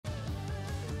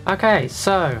Okay,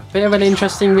 so bit of an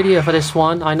interesting video for this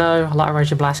one. I know a lot of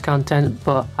Rage and Blast content,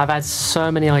 but I've had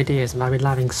so many ideas and I've been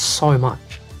laughing so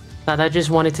much that I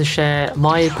just wanted to share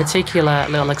my particular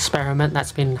little experiment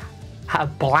that's been a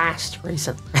blast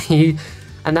recently,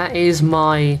 and that is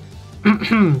my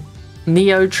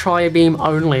Neo Tri-Beam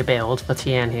only build for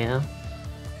TN here.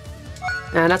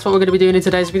 And that's what we're going to be doing in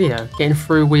today's video, getting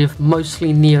through with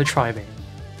mostly Neo Tri-Beam.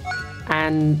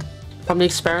 And from the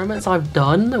experiments I've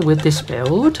done with this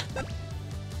build,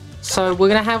 so we're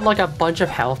going to have like a bunch of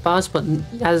health bars, but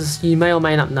as you may or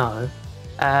may not know,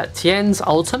 Tien's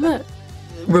ultimate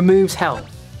removes health,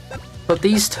 but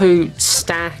these two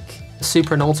stack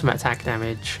super and ultimate attack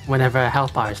damage whenever a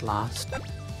health bar is lost.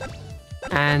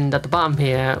 And at the bottom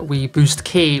here, we boost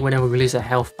ki whenever we lose a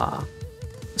health bar.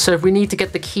 So if we need to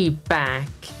get the ki back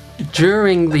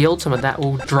during the ultimate that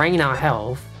will drain our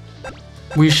health,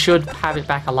 we should have it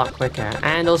back a lot quicker.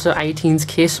 And also 18's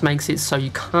Kiss makes it so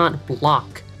you can't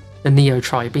block the Neo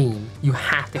Tri-Beam. You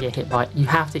have to get hit by it. You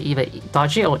have to either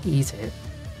dodge it or eat it.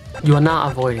 You are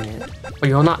not avoiding it. Or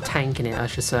you're not tanking it, I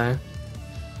should say.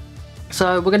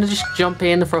 So we're going to just jump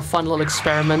in for a fun little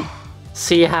experiment.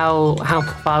 See how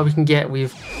far we can get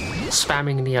with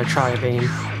spamming Neo Tri-Beam.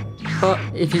 But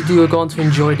if you do go on to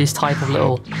enjoy this type of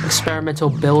little experimental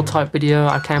build type video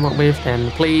I came up with, then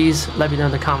please let me know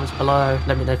in the comments below.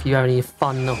 Let me know if you have any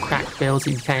fun or cracked builds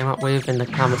that you came up with in the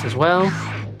comments as well.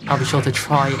 I'll be sure to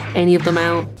try any of them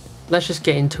out. Let's just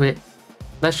get into it.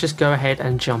 Let's just go ahead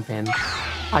and jump in.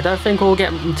 I don't think we'll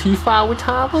get too far with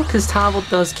Tarble, because Tarble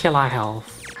does kill our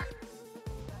health,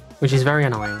 which is very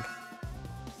annoying.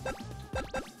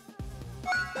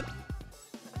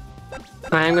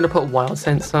 I am going to put Wild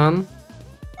Sense on.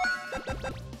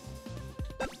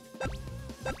 I'm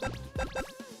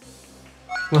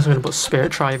also going to put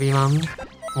Spirit Tri-Beam on.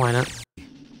 Why not?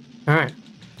 Alright.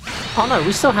 Oh no,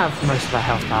 we still have most of our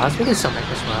health bars. We can still make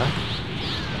this work.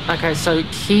 Okay, so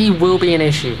ki will be an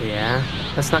issue here.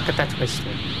 Let's not get that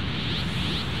twisted.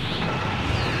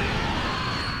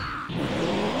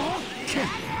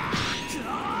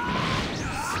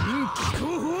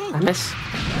 I miss.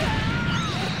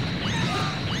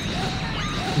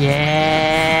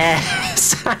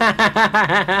 Yes!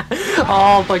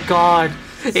 Oh my god,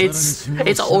 it's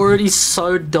already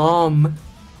so dumb.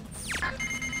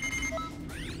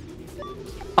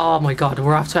 Oh my god,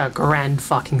 we're off to a grand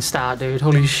fucking start, dude.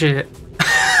 Holy shit.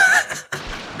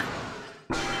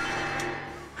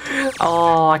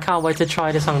 Oh, I can't wait to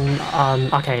try this on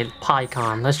okay,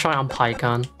 PyCon. Let's try it on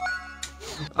PyCon.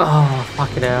 Oh,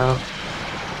 fuck it hell.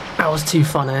 That was too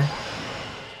funny.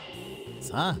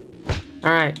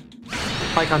 Alright,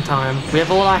 PyCon time. We have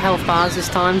all our health bars this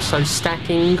time, so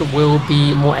stacking will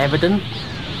be more evident.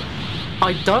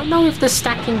 I don't know if the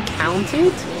stacking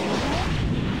counted.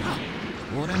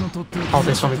 Oh,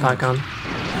 this one we PyCon.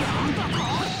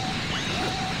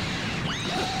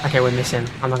 Okay, we're missing.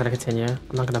 I'm not going to continue.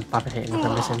 I'm not going to bother hitting if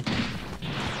we're missing.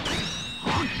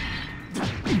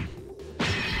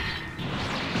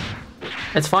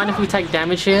 It's fine if we take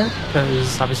damage here,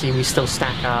 because obviously we still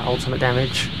stack our ultimate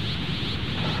damage.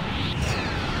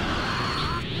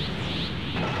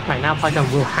 Right, now PyCon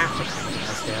will have to come with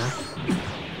us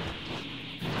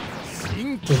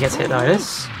here. He gets hit by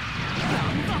this.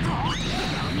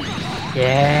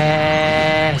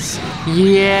 Yes!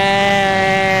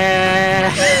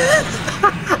 Yeah!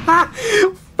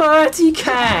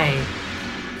 30k!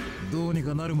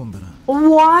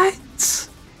 What?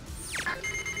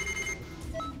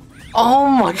 Oh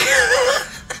my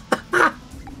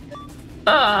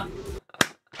god!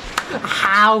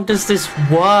 How does this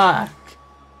work?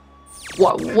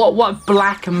 What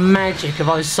black magic have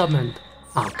I summoned?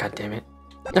 Oh god damn it.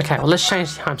 Okay, well let's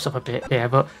change the hypes up a bit here,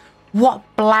 but what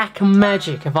black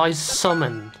magic have I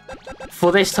summoned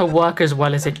for this to work as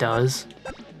well as it does?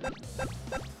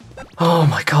 Oh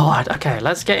my god. Okay,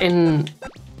 let's get in.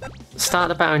 Start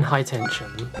the battle in high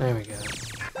tension. There we go.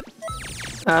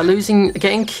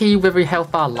 Getting ki with every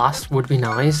health bar lost would be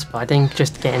nice, but I think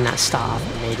just getting that staff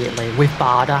immediately, with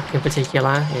Bardock in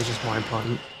particular, is just more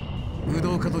important.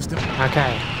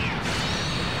 Okay.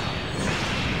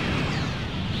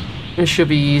 It should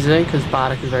be easy, because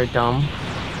Bardock is very dumb.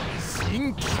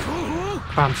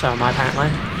 Oh, so am I, apparently.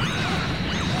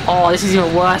 Oh, this is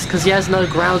even worse, because he has no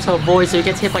ground to avoid, so he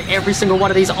gets hit by every single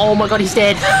one of these. Oh my god, he's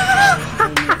dead!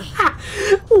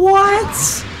 What?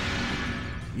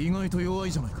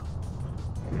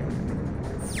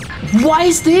 What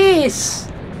is this?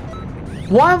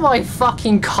 Why have I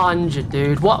fucking conjured,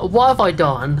 dude? What have I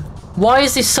done? Why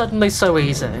is this suddenly so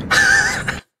easy?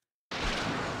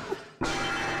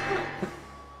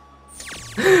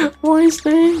 What is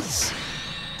this?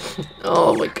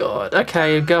 Oh my god.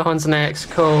 Okay, Gohan's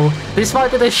next. Cool. This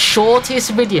might be the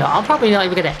shortest video. I'm probably not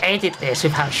even going to edit this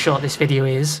with how short this video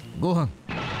is. Gohan.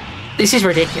 This is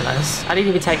ridiculous. I didn't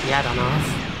even take the add-on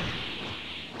off.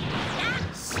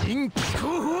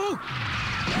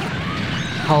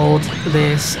 Hold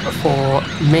this for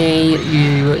me,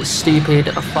 you stupid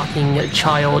fucking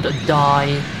child.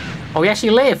 Die. Oh, we actually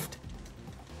lived.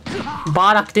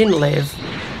 Bardock didn't live,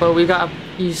 but we got a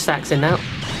few stacks in now.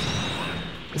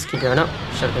 Let's keep going up.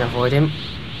 Should have been avoid him.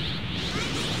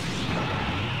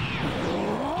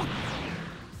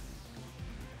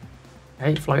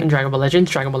 Okay, floating Dragon Ball Legends,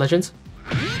 Dragon Ball Legends.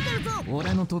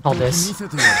 Hold this.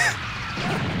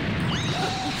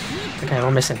 Okay,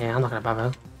 we're missing here. I'm not gonna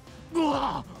bother.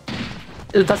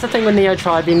 That's the thing with Neo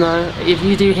Tri-Beam though. If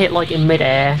you do hit like in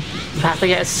mid-air, you have to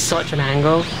get such an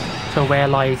angle to where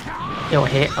like it'll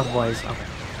hit. Otherwise, okay.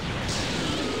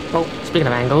 Oh, speaking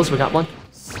of angles, we got one.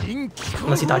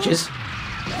 Unless he dodges.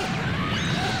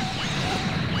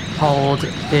 Hold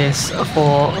this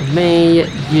for me,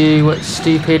 you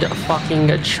stupid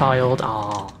fucking child.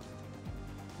 Aww.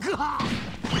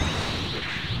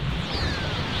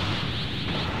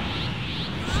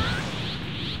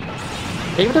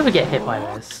 Even if we get hit by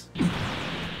this.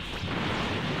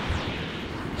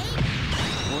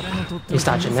 He's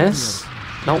dodging this.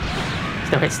 Nope.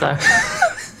 No hits though.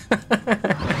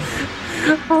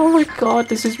 Oh my god,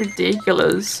 this is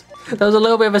ridiculous. There was a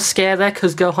little bit of a scare there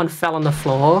because Gohan fell on the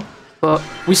floor, but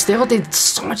we still did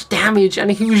so much damage and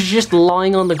he was just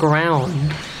lying on the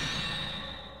ground.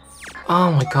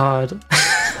 Oh my god.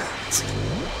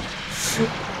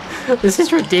 This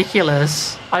is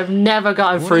ridiculous. I've never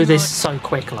gotten through this so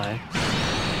quickly.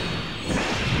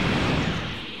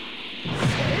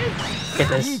 Get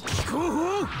this.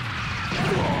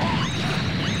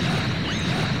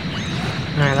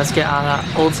 Alright, let's get our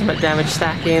ultimate damage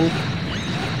stack in.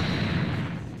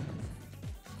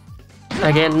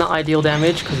 Again, not ideal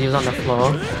damage because he was on the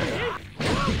floor.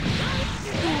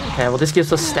 Okay, well this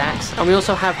gives us stacks. And we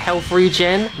also have health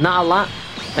regen. Not a lot.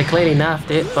 They clearly nerfed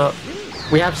it, but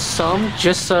we have some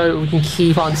just so we can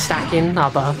keep on stacking our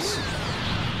buffs.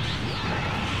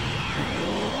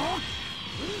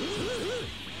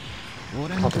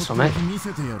 Hold this one, mate.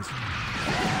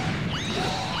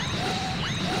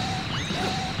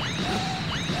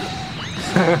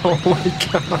 Oh my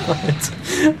god.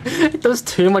 It does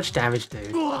too much damage,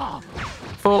 dude.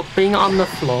 For being on the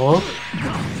floor,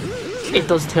 it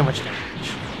does too much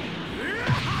damage.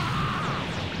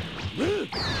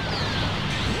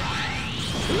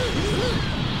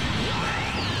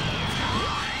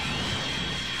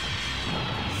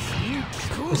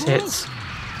 This hits.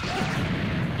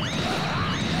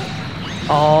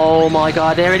 Oh my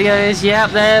god, there it goes.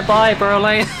 Yep, there. Bye,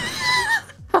 Broly.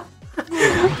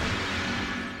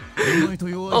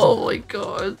 Oh my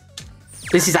god.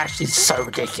 This is actually so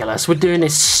ridiculous. We're doing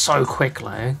this so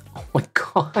quickly. Oh my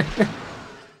god.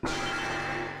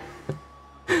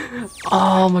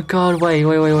 Oh my god, wait.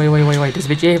 Does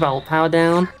Vegeta Belt power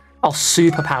down? Oh,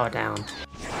 super power down.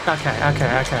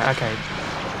 Okay.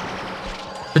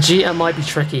 Vegeta might be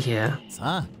tricky here.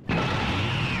 Well,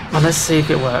 let's see if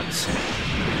it works.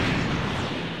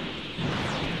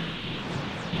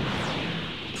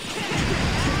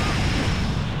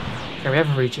 Okay, we have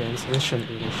a regen, so this shouldn't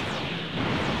be an issue.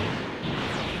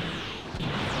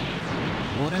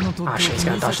 Ah, shit, he's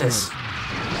gonna dodge this.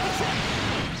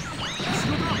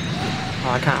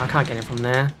 Oh, I can't get him from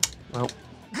there. Well,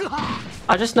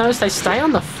 I just noticed they stay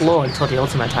on the floor until the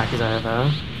ultimate attack is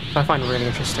over, which I find really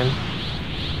interesting.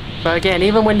 But again,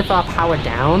 even when our power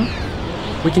down,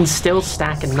 we can still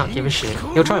stack and not give a shit.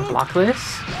 He'll try and block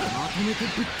this.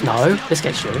 No, this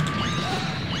gets you.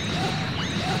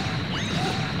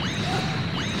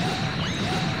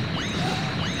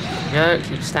 There we go,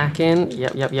 keep stacking.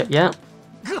 Yep.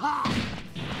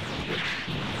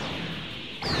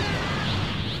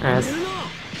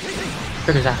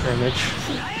 Triggers after image.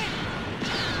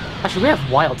 Actually, we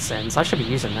have Wild Sense. I should be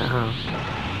using that, huh?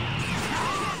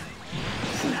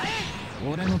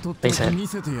 Base hit.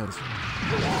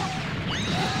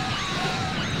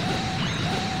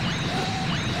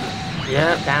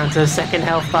 Yep, down to second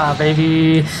health bar,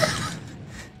 baby.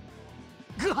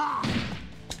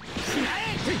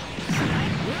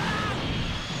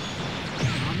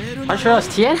 I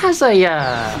trust Tien has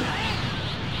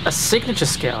a signature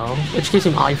skill which gives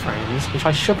him iframes, which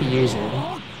I should be using.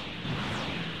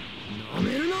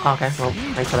 Okay, well,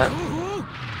 thanks for that.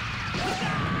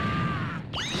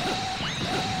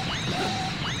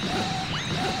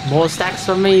 More stacks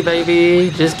for me,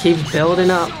 baby. Just keeps building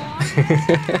up.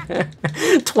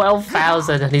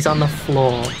 12,000 and he's on the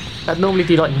floor. that normally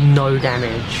do like no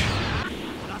damage.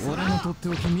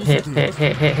 Hit.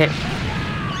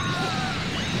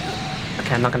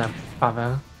 Okay, I'm not gonna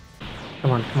bother.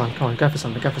 Come on, go for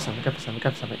something.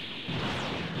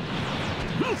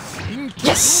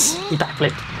 Yes! He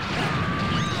backflipped.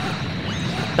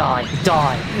 Die.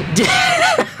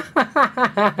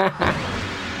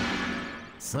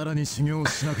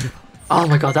 Oh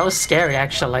my god, that was scary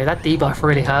actually. That debuff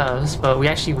really hurt us, but we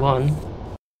actually won.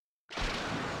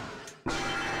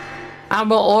 And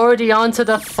we're already on to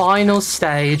the final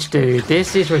stage, dude.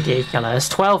 This is ridiculous.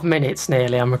 12 minutes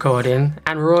nearly I'm recording,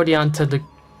 and we're already on to the...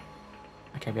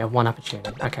 Okay, we have one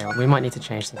opportunity. Okay, well, we might need to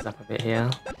change things up a bit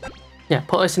here. Yeah,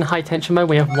 put us in high tension mode.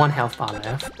 We have 1 health bar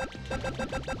left.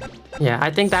 Yeah, I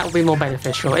think that would be more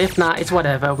beneficial. If not, it's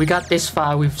whatever. We got this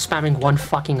far with spamming 1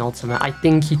 fucking ultimate. I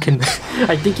think you can...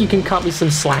 I think you can cut me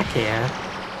some slack here.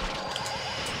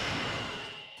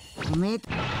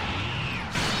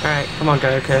 Alright, come on,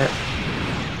 Goku.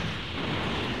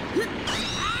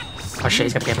 Oh shit,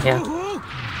 he's gonna get me here.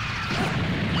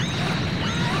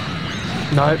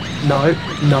 No.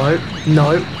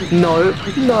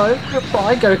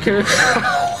 Bye, Goku.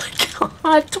 Oh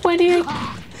my god, 28.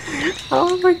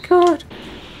 Oh my god.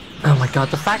 Oh my god,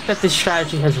 the fact that this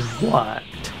strategy has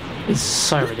worked is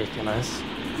so ridiculous.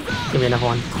 Give me another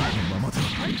one.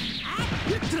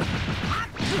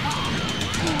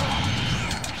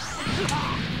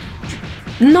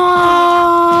 No!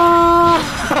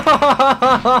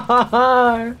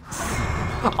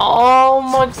 Oh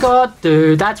my god,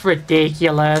 dude, that's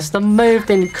ridiculous. The move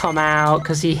didn't come out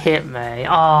because he hit me.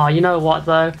 Oh, you know what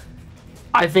though?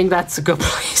 I think that's a good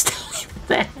place to leave it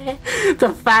there. The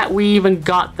fact we even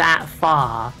got that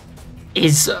far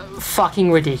is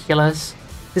fucking ridiculous.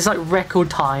 It's like record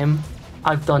time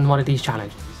I've done one of these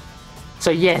challenges. So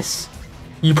yes,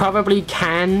 you probably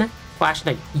can. Well,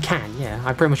 actually, no, you can, yeah.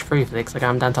 I pretty much proved it because like,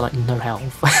 I'm down to like no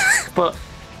health. But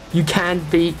you can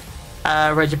beat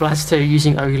Regiblast 2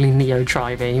 using only Neo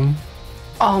Tri-Beam.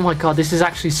 Oh my god, this is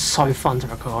actually so fun to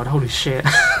record. Holy shit.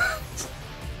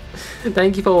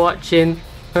 Thank you for watching.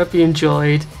 Hope you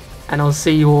enjoyed. And I'll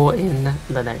see you all in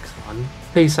the next one.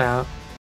 Peace out.